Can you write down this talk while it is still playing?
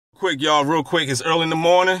quick, y'all, real quick. It's early in the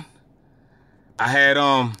morning. I had,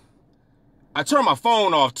 I turned my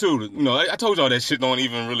phone off too. You know, I told y'all that shit don't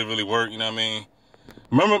even really work, you know what I mean?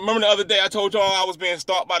 Remember the other day I told y'all I was being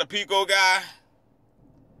stalked by the peco guy?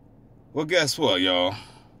 Well, guess what, y'all?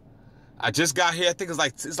 I just got here. I think it's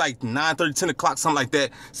like 9:30, 10 o'clock, something like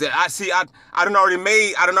that. Said, I done already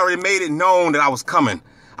made it known that I was coming.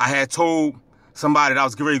 I had told somebody that I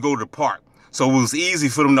was getting ready to go to the park. So it was easy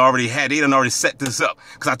for them to they done already set this up.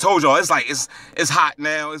 Cause I told y'all, it's hot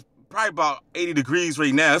now. It's probably about 80 degrees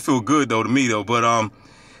right now. It feels good though to me though. But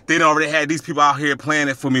they done already had these people out here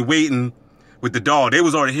planning for me, waiting with the dog. They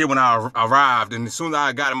was already here when I arrived. And as soon as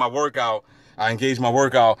I got in my workout, I engaged my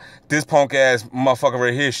workout, this punk ass motherfucker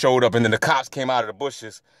right here showed up, and then the cops came out of the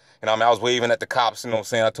bushes. And I mean, I was waving at the cops, you know what I'm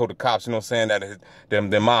saying? I told the cops, you know what I'm saying,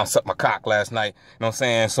 that their mom sucked my cock last night, you know what I'm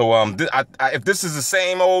saying? So if this is the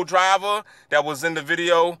same old driver that was in the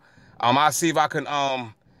video, I'll see if I can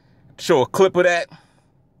show a clip of that.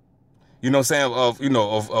 You know what I'm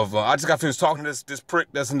saying? I just got finished talking to this prick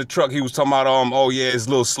that's in the truck. He was talking about, oh yeah, it's a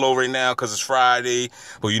little slow right now because it's Friday,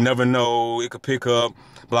 but you never know, it could pick up,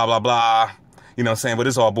 blah, blah, blah. You know what I'm saying? But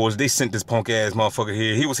it's all boys. They sent this punk ass motherfucker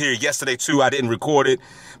here. He was here yesterday too. I didn't record it,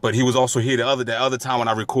 but he was also here the other time when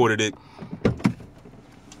I recorded it.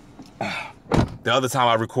 The other time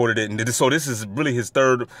I recorded it, and so this is really his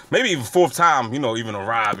third, maybe even fourth time, you know, even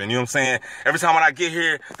arriving. You know what I'm saying? Every time when I get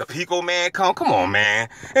here, the peco man come on, man.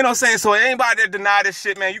 You know what I'm saying? So anybody that deny this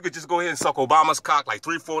shit, man, you could just go ahead and suck Obama's cock like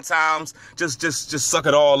 3-4 times. Just suck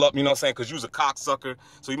it all up. You know what I'm saying? Because you's a cocksucker,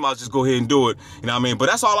 so you might just go ahead and do it. You know what I mean? But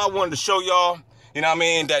that's all I wanted to show y'all. You know what I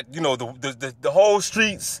mean? That, you know, the whole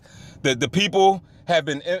streets, the people have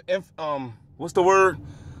been what's the word?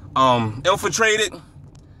 Infiltrated.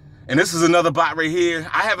 And this is another bot right here.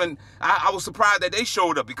 I was surprised that they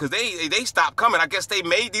showed up because they stopped coming. I guess they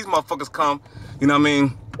made these motherfuckers come. You know what I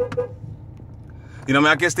mean? You know what I mean?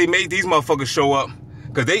 I guess they made these motherfuckers show up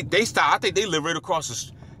because they stopped. I think they live right across the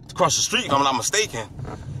street, if I'm not mistaken.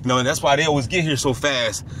 You know, and that's why they always get here so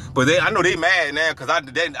fast. But I know they mad now because I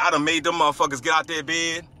done made them motherfuckers get out their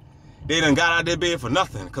bed. They done got out their bed for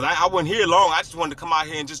nothing. Because I wasn't here long. I just wanted to come out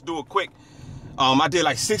here and just do a quick. I did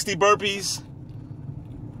like 60 burpees.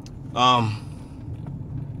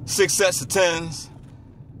 6 sets of 10s.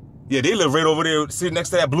 Yeah, they live right over there, sitting next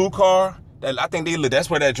to that blue car. I think they live. That's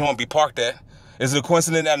where that joint be parked at. Is it a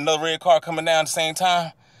coincidence that another red car coming down at the same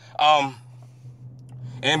time?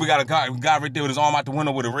 And we got a guy right there with his arm out the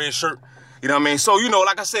window with a red shirt. You know what I mean? So, you know,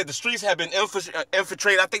 like I said, the streets have been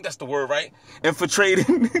infiltrated. I think that's the word, right? Infiltrated.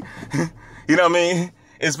 You know what I mean?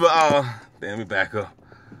 It's let me back up.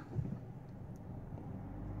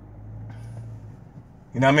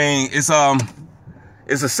 You know what I mean? It's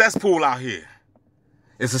a cesspool out here.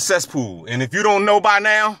 It's a cesspool. And if you don't know by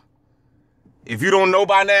now, then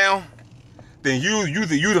you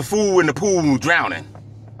the fool in the pool drowning.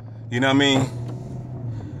 You know what I mean?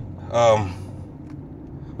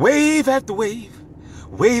 Wave after wave,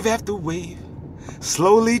 wave after wave,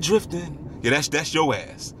 slowly drifting. Yeah, that's your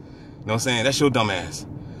ass. You know what I'm saying? That's your dumb ass.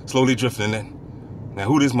 Slowly drifting. Now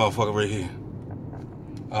who this motherfucker right here?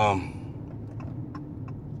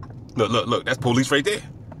 Look, that's police right there.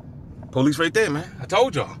 Police right there, man. I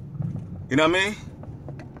told y'all. You know what I mean?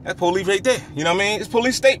 That's police right there. You know what I mean? It's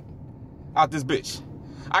police state out this bitch.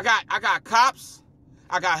 I got cops.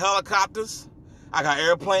 I got helicopters. I got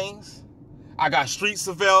airplanes. I got street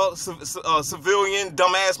civilian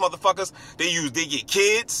dumbass motherfuckers. They get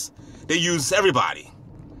kids. They use everybody.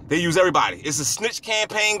 It's a snitch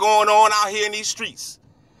campaign going on out here in these streets.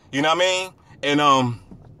 You know what I mean? And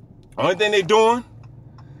only thing they doing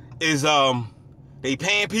is they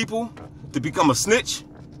paying people to become a snitch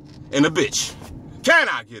and a bitch. Can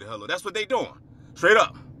I get a hello? That's what they doing. Straight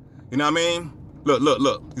up. You know what I mean? Look.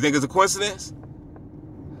 You think it's a coincidence?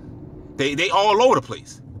 They all over the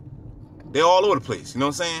place. They all over the place. You know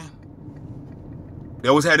what I'm saying? They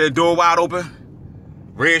always had their door wide open.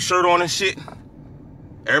 Red shirt on and shit.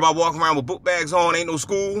 Everybody walking around with book bags on. Ain't no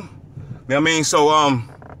school. You know what I mean? So,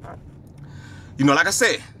 you know, like I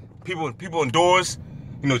said, people indoors,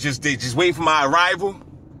 you know, they just wait for my arrival.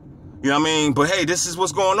 You know what I mean? But hey, this is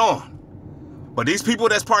what's going on. But these people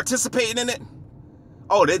that's participating in it,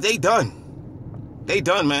 oh, they done. They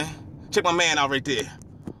done, man. Check my man out right there.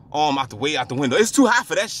 Arm out the window. It's too hot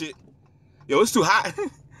for that shit. Yo, it's too hot.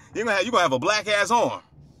 You're gonna have a black ass arm.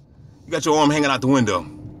 You got your arm hanging out the window.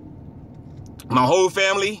 My whole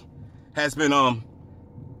family has been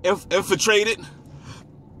infiltrated.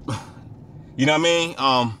 You know what I mean?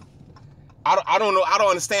 I don't know. I don't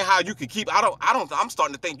understand how you could keep. I'm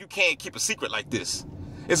starting to think you can't keep a secret like this.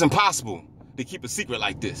 It's impossible to keep a secret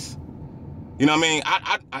like this. You know what I mean?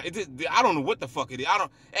 I don't know what the fuck it is.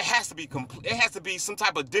 It has to be It has to be some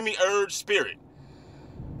type of demiurge spirit.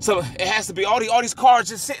 So it has to be all these cars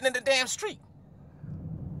just sitting in the damn street.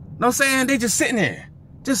 Know what I'm saying? They just sitting there.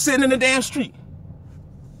 Just sitting in the damn street.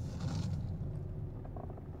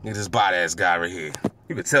 Look at this bot ass guy right here.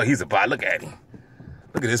 You can tell he's a bot. Look at him.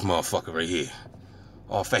 Look at this motherfucker right here.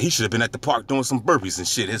 Oh, fat. He should have been at the park doing some burpees and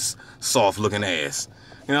shit. His soft looking ass.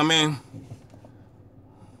 You know what I mean?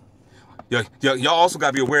 Y'all also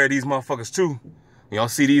gotta be aware of these motherfuckers too. Y'all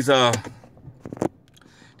see these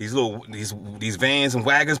vans and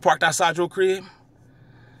wagons parked outside your crib? You know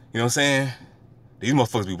what I'm saying? These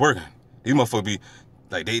motherfuckers be working. These motherfuckers be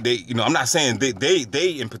like they you know, I'm not saying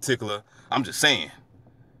they in particular. I'm just saying.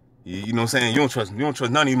 You know what I'm saying? You don't trust none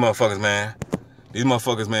of these motherfuckers, man. These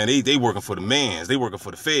motherfuckers, man, they working for the mans. They working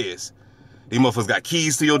for the feds. These motherfuckers got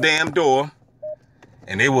keys to your damn door.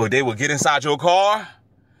 And they will get inside your car,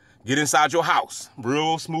 get inside your house.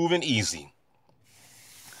 Real smooth and easy.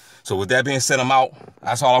 So with that being said, I'm out.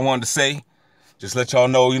 That's all I wanted to say. Just let y'all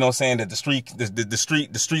know, you know what I'm saying, that the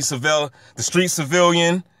street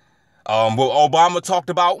civilian, what Obama talked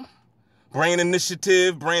about, brain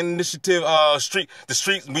initiative, we need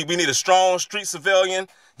a strong street civilian.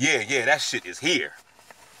 Yeah, that shit is here.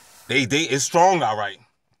 It's strong, all right.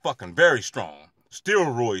 Fucking very strong.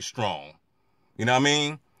 Steroid strong. You know what I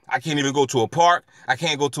mean? I can't even go to a park. I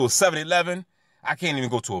can't go to a 7-Eleven. I can't even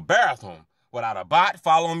go to a bathroom without a bot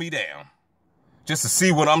following me down just to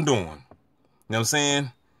see what I'm doing. You know what I'm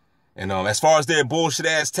saying? And as far as their bullshit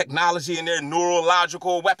ass technology and their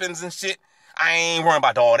neurological weapons and shit, I ain't worrying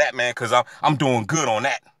about all that, man, because I'm doing good on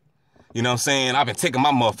that. You know what I'm saying? I've been taking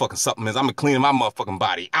my motherfucking supplements. I've been cleaning my motherfucking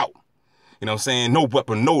body out. You know what I'm saying? No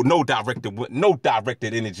weapon, no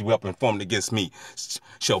directed energy weapon formed against me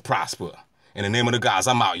shall prosper. In the name of the gods,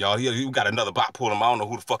 I'm out, y'all. You got another bot pulling them. I don't know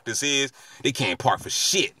who the fuck this is. They can't park for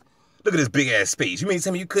shit. Look at this big ass space. You mean to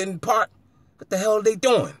tell me you couldn't park? What the hell are they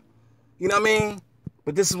doing? You know what I mean?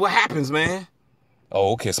 But this is what happens, man.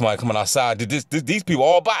 Oh, okay. Somebody coming outside. These people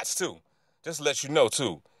all bots too. Just to let you know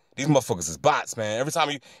too. These motherfuckers is bots, man. Every time,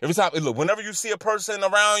 look, whenever you see a person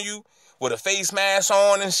around you with a face mask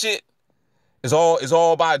on and shit, it's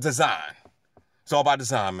all by design. It's all by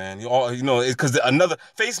design, man. You know, because another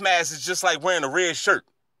face mask is just like wearing a red shirt.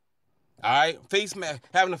 All right,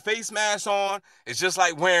 having a face mask on is just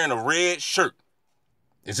like wearing a red shirt.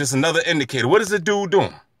 It's just another indicator. What is the dude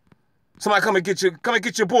doing? Somebody come and get your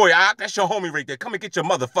boy. That's your homie right there. Come and get your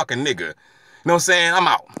motherfucking nigga. You know what I'm saying? I'm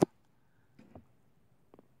out.